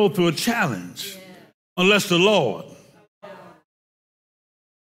wouldn't go through a challenge unless the Lord.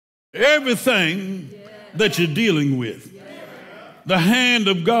 Everything that you're dealing with, the hand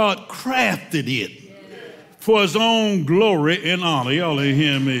of God crafted it for his own glory and honor. Y'all ain't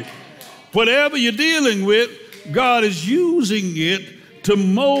hearing me. Whatever you're dealing with, God is using it to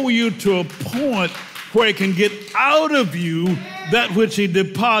mold you to a point where he can get out of you that which he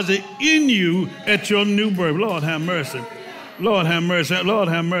deposited in you at your new birth. Lord have mercy. Lord have mercy. Lord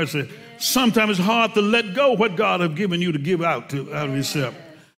have mercy. Sometimes it's hard to let go what God has given you to give out of yourself.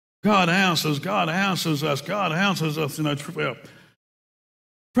 God answers us. God answers us in our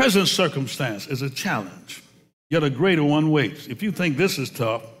present circumstance is a challenge, yet a greater one waits. If you think this is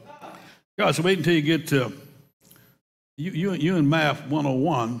tough, God said, wait until you get to, you in Math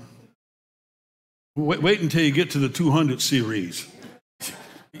 101, wait until you get to the 200 series.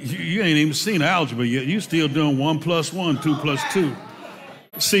 You ain't even seen algebra yet. You still doing 1 + 1, 2 + 2.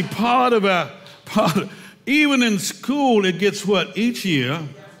 See, even in school, it gets what? Each year,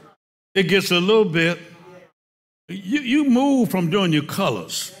 it gets a little bit. You move from doing your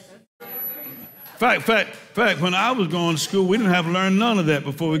colors. Fact, when I was going to school, we didn't have to learn none of that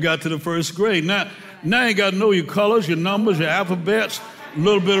before we got to the first grade. Now you got to know your colors, your numbers, your alphabets, a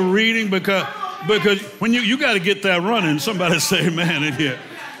little bit of reading, because when you got to get that running. Somebody say amen in here.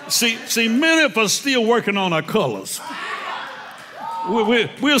 See, many of us still working on our colors.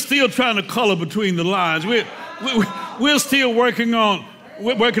 We're still trying to color between the lines. We're still working on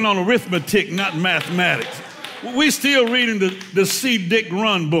arithmetic, not mathematics. We're still reading the C. Dick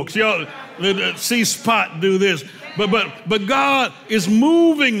Run books. Y'all, see Spot do this. But God is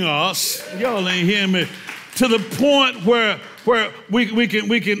moving us, y'all ain't hearing me, to the point where we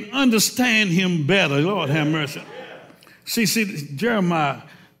can understand him better. Lord have mercy. See, Jeremiah,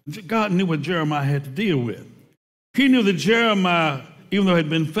 God knew what Jeremiah had to deal with. He knew that Jeremiah, even though he had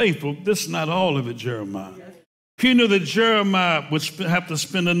been faithful, this is not all of it, Jeremiah. He knew that Jeremiah would have to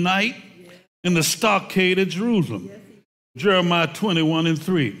spend a night in the stockade at Jerusalem. Jeremiah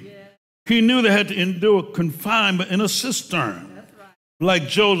 21:3. He knew they had to endure confinement in a cistern, like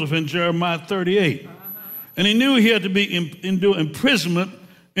Joseph in Jeremiah 38. And he knew he had to endure imprisonment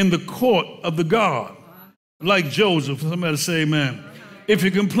in the court of the guard, like Joseph. Somebody say amen. If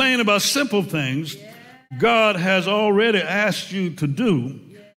you complain about simple things God has already asked you to do,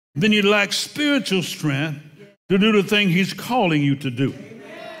 then you lack spiritual strength to do the thing he's calling you to do.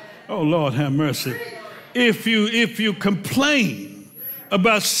 Oh, Lord have mercy. If you complain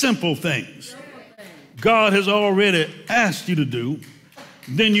about simple things God has already asked you to do,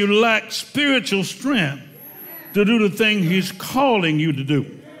 then you lack spiritual strength to do the thing he's calling you to do.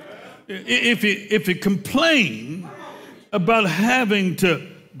 If you complain about having to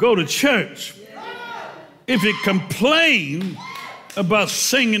go to church, if you complain about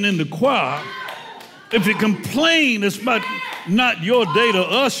singing in the choir, if you complain it's about not your day to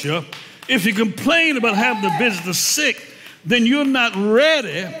usher, if you complain about having to visit the sick, then you're not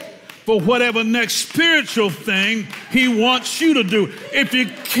ready for whatever next spiritual thing he wants you to do. If you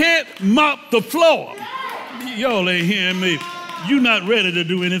can't mop the floor, y'all ain't hearing me, you're not ready to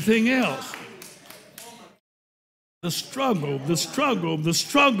do anything else. The struggle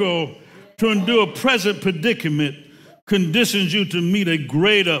to endure a present predicament conditions you to meet a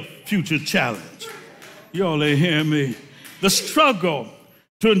greater future challenge. Y'all ain't hearing me. The struggle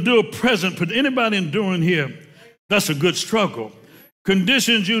to endure present, anybody enduring here, that's a good struggle,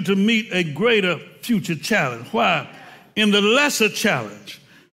 conditions you to meet a greater future challenge. Why? In the lesser challenge,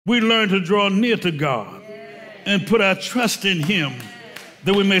 we learn to draw near to God and put our trust in him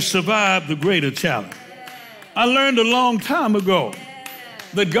that we may survive the greater challenge. I learned a long time ago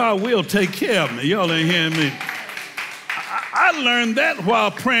that God will take care of me. Y'all ain't hearing me. I learned that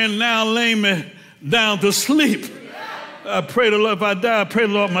while praying, now lay me down to sleep. I pray the Lord, if I die, I pray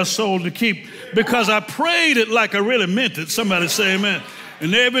the Lord my soul to keep, because I prayed it like I really meant it. Somebody say amen.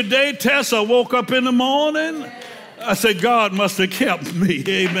 And every day, Tess, I woke up in the morning, I said, God must have kept me.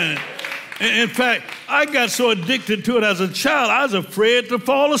 Amen. In fact, I got so addicted to it as a child, I was afraid to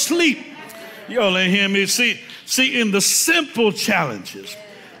fall asleep. Y'all ain't hearing me. See, in the simple challenges,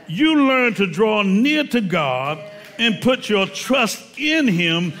 you learn to draw near to God and put your trust in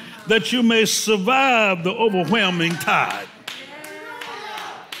him that you may survive the overwhelming tide.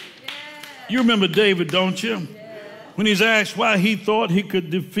 You remember David, don't you? When he's asked why he thought he could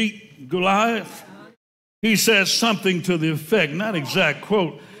defeat Goliath, he says something to the effect, not exact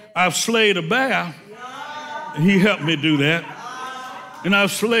quote, I've slayed a bear, and he helped me do that. And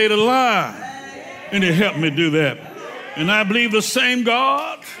I've slayed a lion, and he helped me do that. And I believe the same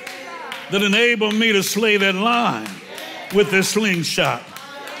God that enabled me to slay that lion with this slingshot,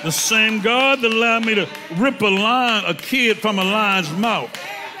 the same God that allowed me to rip a kid from a lion's mouth,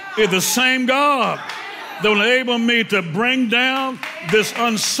 is the same God that will enable me to bring down this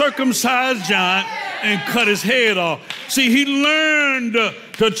uncircumcised giant and cut his head off. See, he learned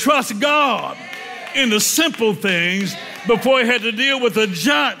to trust God in the simple things before he had to deal with the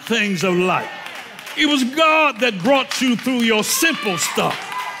giant things of life. It was God that brought you through your simple stuff.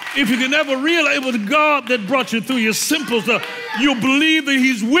 If you can ever realize it was God that brought you through your simple stuff, you'll believe that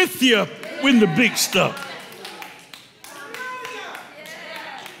he's with you in the big stuff.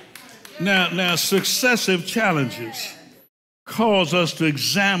 Now, successive challenges cause us to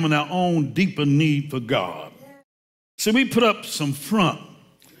examine our own deeper need for God. See, we put up some front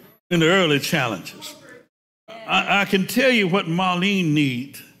in the early challenges. I can tell you what Marlene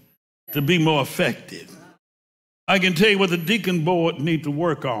needs to be more effective. I can tell you what the deacon board need to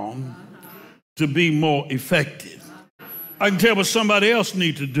work on to be more effective. I can tell what somebody else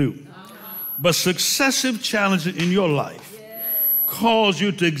needs to do. But successive challenges in your life cause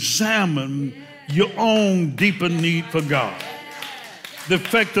you to examine your own deeper need for God. The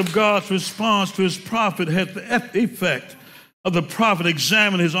effect of God's response to his prophet had the effect of the prophet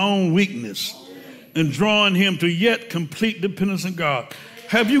examining his own weakness and drawing him to yet complete dependence on God.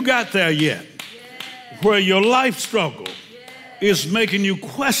 Have you got there yet? Where your life struggle is making you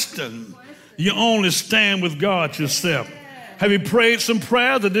question you only stand with God yourself. Have you prayed some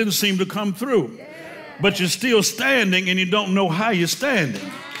prayers that didn't seem to come through, but you're still standing and you don't know how you're standing?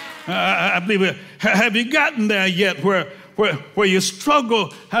 I believe it. Have you gotten there yet where your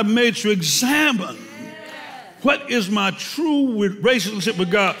struggle have made you examine what is my true relationship with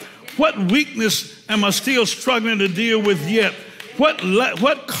God? What weakness am I still struggling to deal with yet?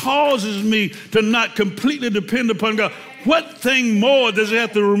 What causes me to not completely depend upon God? What thing more does he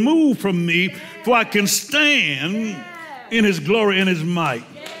have to remove from me before I can stand in his glory and his might?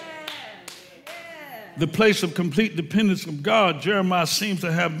 The place of complete dependence of God, Jeremiah seems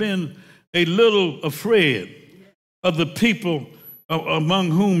to have been a little afraid of the people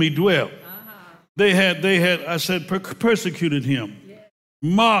among whom he dwelt. They had, I said, persecuted him,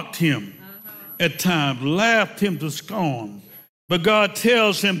 mocked him at times, laughed him to scorn. But God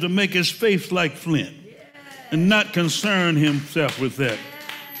tells him to make his face like flint and not concern himself with that.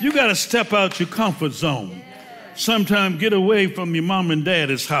 You got to step out your comfort zone. Sometime get away from your mom and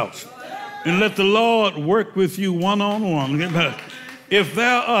daddy's house and let the Lord work with you one-on-one. If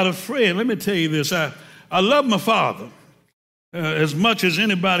thou art afraid, let me tell you this. I love my father as much as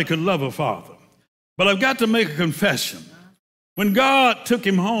anybody could love a father. But I've got to make a confession. When God took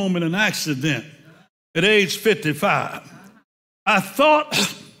him home in an accident at age 55, I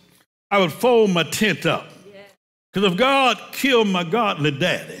thought I would fold my tent up. Because if God killed my godly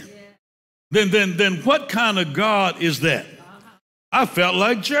daddy, then what kind of God is that? I felt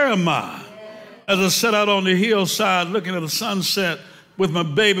like Jeremiah as I sat out on the hillside looking at the sunset with my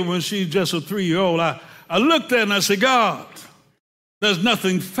baby when she's just a 3-year-old. I looked at her and I said, God, there's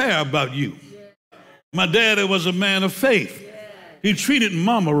nothing fair about you. My daddy was a man of faith. He treated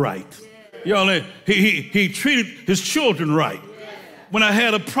mama right. Y'all, he treated his children right. When I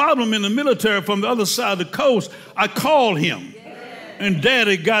had a problem in the military from the other side of the coast, I called him. And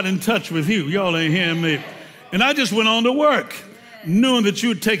daddy got in touch with you. Y'all ain't hearing me. And I just went on to work, knowing that you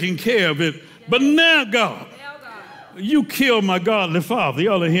were taking care of it. But now, God, you killed my godly father.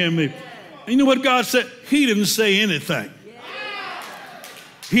 Y'all ain't hearing me. And you know what God said? He didn't say anything.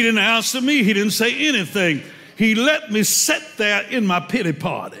 He didn't answer me. He didn't say anything. He let me sit there in my pity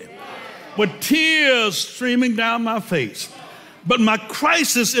party with tears streaming down my face. But my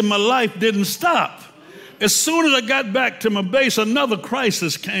crisis in my life didn't stop. As soon as I got back to my base, another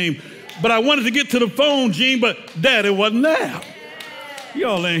crisis came. But I wanted to get to the phone, Gene, but daddy wasn't there.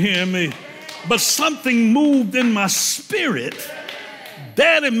 Y'all ain't hearing me. But something moved in my spirit.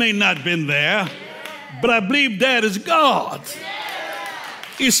 Daddy may not have been there, but I believe daddy's God.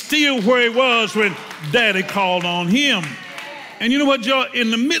 He's still where he was when daddy called on him. And you know what, y'all?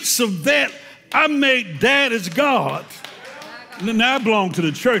 In the midst of that, I made daddy's God. Now, I belong to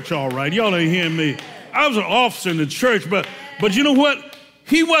the church, all right. Y'all ain't hearing me. I was an officer in the church, but you know what?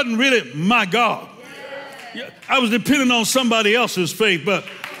 He wasn't really my God. I was depending on somebody else's faith. But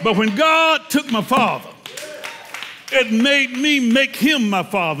when God took my father It made me make him my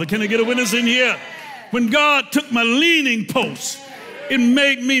father. Can I get a witness in here? When God took my leaning post, it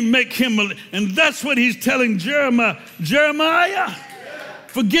made me make him. And that's what he's telling Jeremiah. Jeremiah,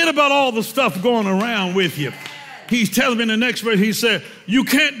 forget about all the stuff going around with you. He's telling me in the next verse, he said, you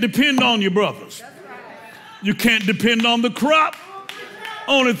can't depend on your brothers. You can't depend on the crop.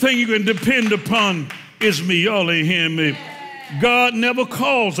 Only thing you can depend upon is me. Y'all ain't hearing me. God never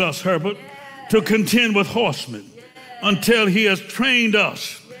calls us, Herbert, to contend with horsemen until he has trained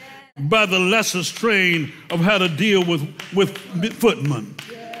us by the lesser strain of how to deal with footmen.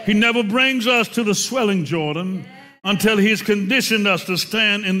 He never brings us to the swelling Jordan until he's conditioned us to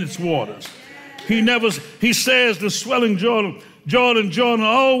stand in its waters. He says the swelling Jordan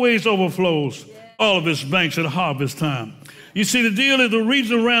always overflows all of its banks at harvest time. You see, the deal is the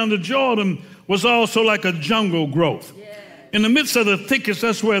region around the Jordan was also like a jungle growth. In the midst of the thickets,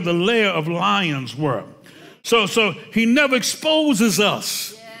 that's where the lair of lions were. So he never exposes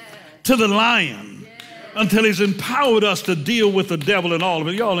us to the lion until he's empowered us to deal with the devil and all of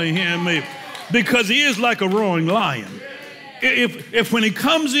it. Y'all ain't hearing me. Because he is like a roaring lion. If when he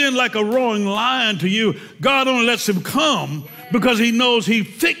comes in like a roaring lion to you, God only lets him come because he knows he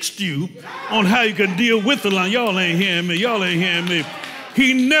fixed you on how you can deal with the lion. Y'all ain't hearing me. Y'all ain't hearing me.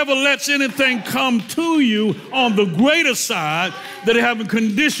 He never lets anything come to you on the greater side that he haven't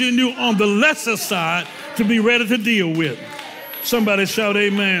conditioned you on the lesser side to be ready to deal with. Somebody shout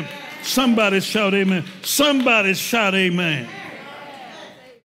amen. Somebody shout amen. Somebody shout amen.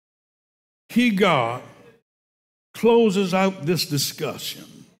 God closes out this discussion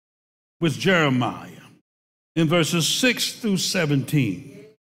with Jeremiah in verses 6 through 17.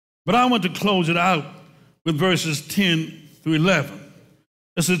 But I want to close it out with verses 10 through 11.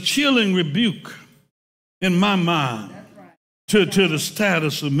 It's a chilling rebuke in my mind to the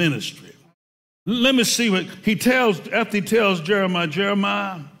status of ministry. Let me see what he tells, after he tells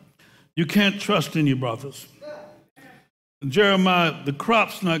Jeremiah, you can't trust in your brothers. Jeremiah, the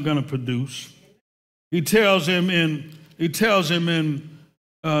crop's not going to produce. He tells him in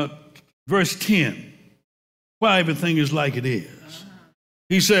verse 10 why everything is like it is.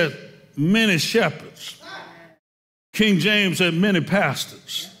 He said, many shepherds. King James said many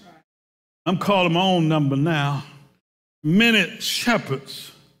pastors. I'm calling my own number now. Many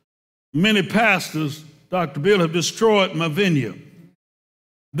shepherds, many pastors, Dr. Bill, have destroyed my vineyard.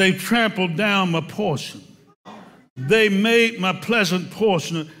 They trampled down my portion. They made my pleasant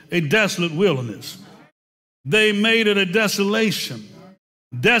portion a desolate wilderness. They made it a desolation.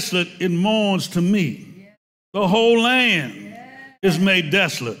 Desolate it mourns to me. The whole land is made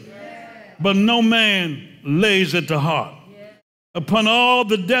desolate, but no man lays it to heart. Upon all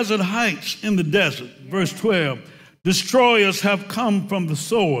the desert heights in the desert, verse 12, destroyers have come from the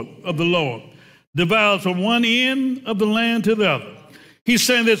sword of the Lord, devoured from one end of the land to the other. He's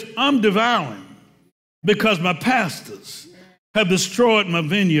saying this, I'm devouring because my pastors have destroyed my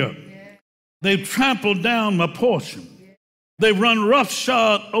vineyard. They've trampled down my portion. They've run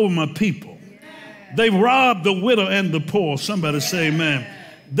roughshod over my people. They've robbed the widow and the poor. Somebody say amen.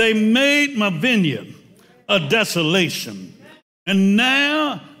 They made my vineyard a desolation. And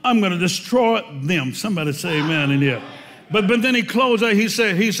now I'm going to destroy them. Somebody say amen in here. But then he closed out, he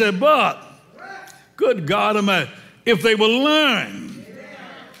said, but, good God Almighty, if they will learn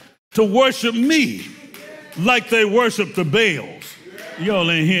to worship me like they worship the Baals,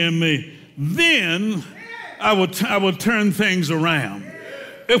 y'all ain't hearing me, then I will turn things around.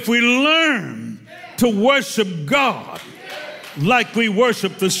 If we learn to worship God like we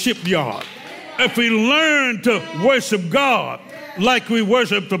worship the shipyard, if we learn to worship God like we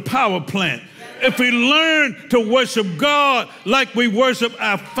worship the power plant, if we learn to worship God like we worship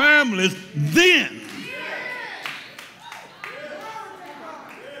our families, then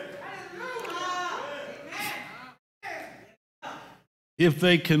if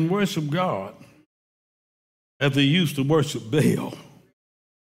they can worship God as they used to worship Baal,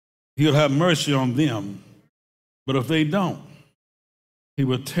 he'll have mercy on them. But if they don't, he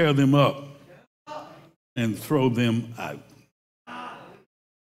will tear them up and throw them out.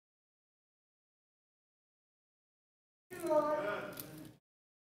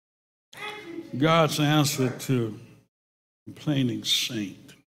 God's answer to complaining saint.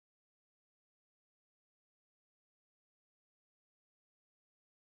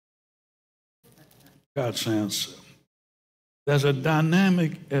 God's answer. There's a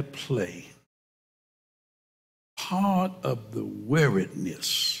dynamic at play. Part of the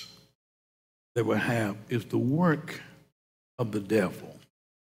weariness that we have is the work of the devil.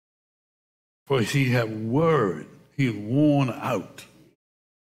 For he has worn out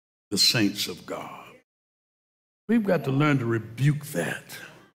the saints of God. We've got to learn to rebuke that.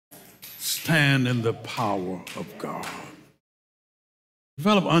 Stand in the power of God.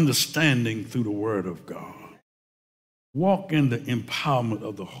 Develop understanding through the Word of God. Walk in the empowerment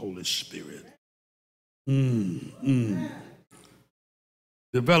of the Holy Spirit.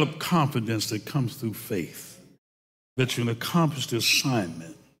 Develop confidence that comes through faith that you can accomplish the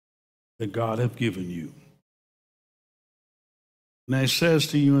assignment that God has given you. Now, He says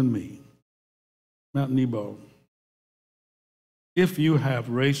to you and me, Mount Nebo, if you have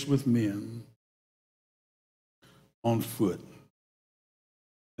raced with men on foot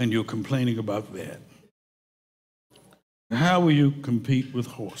and you're complaining about that, how will you compete with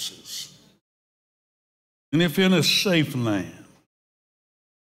horses? And if you're in a safe land,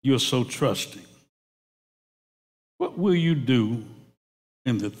 you're so trusting, what will you do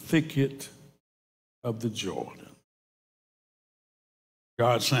in the thicket of the Jordan?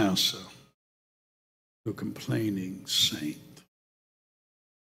 God's answer to a complaining saint.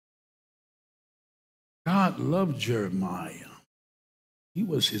 God loved Jeremiah. He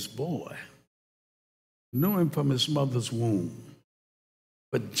was his boy. Knew him from his mother's womb.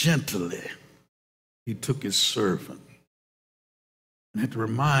 But gently, he took his servant and had to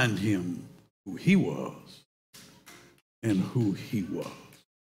remind him who he was and who he was.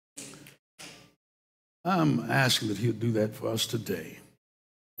 I'm asking that he'll do that for us today.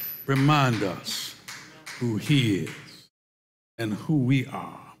 Remind us who he is and who we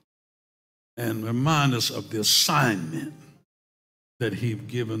are, and remind us of the assignment that he's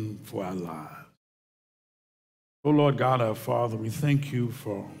given for our lives. Oh, Lord God, our Father, we thank you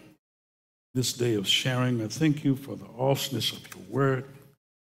for this day of sharing. I thank you for the awesomeness of your word.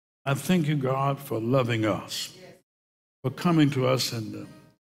 I thank you, God, for loving us, for coming to us in the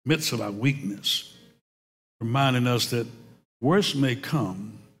midst of our weakness, reminding us that worse may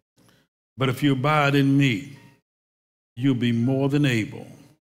come, but if you abide in me, you'll be more than able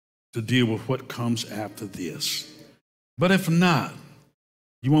to deal with what comes after this. But if not,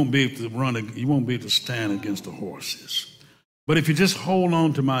 you won't be able to run, you won't be able to stand against the horses. But if you just hold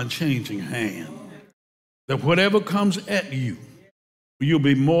on to my unchanging hand, that whatever comes at you, you'll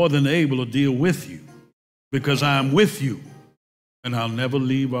be more than able to deal with you, because I am with you and I'll never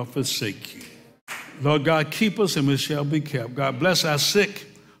leave or forsake you. Lord God, keep us and we shall be kept. God, bless our sick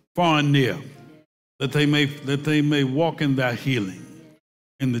far and near, that they may walk in thy healing,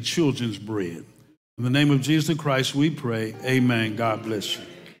 in the children's bread. In the name of Jesus Christ, we pray. Amen. God bless you.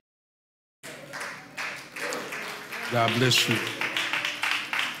 God bless you.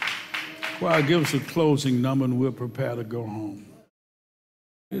 Choir, give us a closing number and we'll prepare to go home.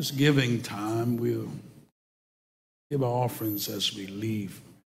 It's giving time. We'll give our offerings as we leave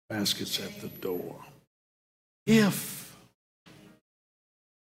baskets at the door. If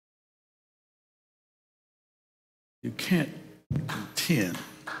you can't contend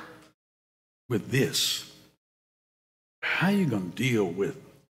with this, how are you going to deal with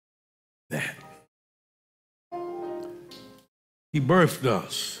that? He birthed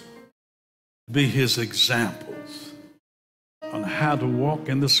us to be his examples on how to walk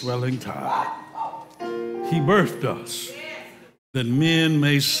in the swelling tide. He birthed us that men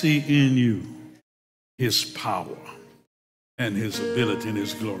may see in you his power and his ability and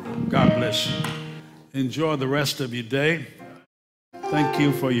his glory. God bless you. Enjoy the rest of your day. Thank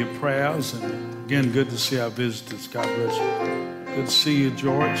you for your prayers. And again, good to see our visitors. God bless you. Good to see you,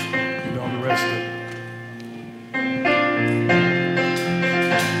 George, and all the rest of it.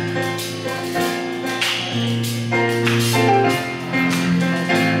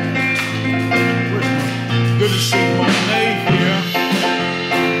 Good to see Monet here.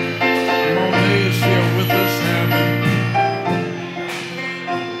 Monet is here with us, and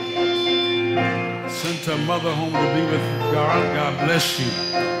sent her mother home to be with God. God bless you.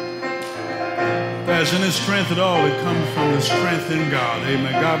 If there's any strength at all, it comes from the strength in God.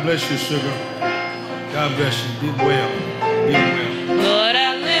 Amen. God bless you, sugar. God bless you. Did well. Did well. Lord,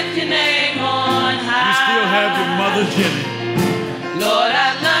 I lift your name on high. You still have your mother, Jenny. Lord,